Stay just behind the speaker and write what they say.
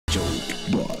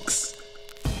Jokebox.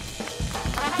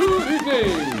 Good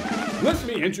evening! Let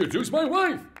me introduce my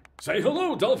wife. Say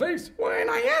hello, dollface. When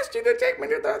I asked you to take me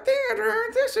to the theater,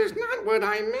 this is not what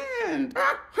I meant.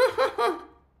 Guy,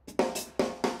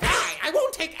 I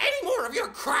won't take any more of your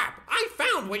crap. I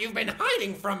found what you've been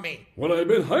hiding from me. What I've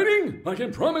been hiding? I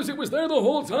can promise it was there the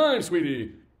whole time,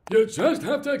 sweetie. You just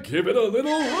have to give it a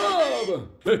little rub.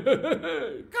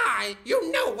 Guy,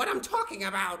 you know what I'm talking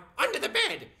about. Under the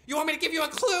bed. You want me to give you a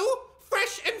clue?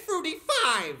 Fresh and Fruity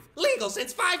 5. Legal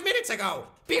since 5 minutes ago.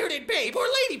 Bearded Babe or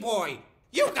Ladyboy.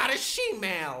 You got a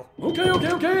she-mail.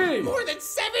 Okay. More than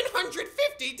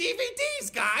 750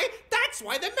 DVDs, Guy. That's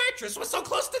why the mattress was so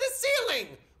close to the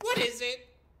ceiling. What is it?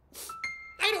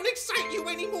 I don't excite you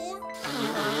anymore.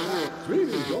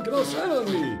 Sweetie, don't get all sad on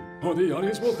me. Or the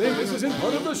audience will think this isn't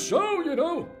part of the show, you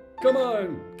know. Come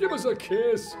on, give us a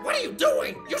kiss. What are you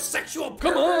doing, you sexual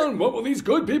pervert? Come on, what will these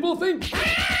good people think?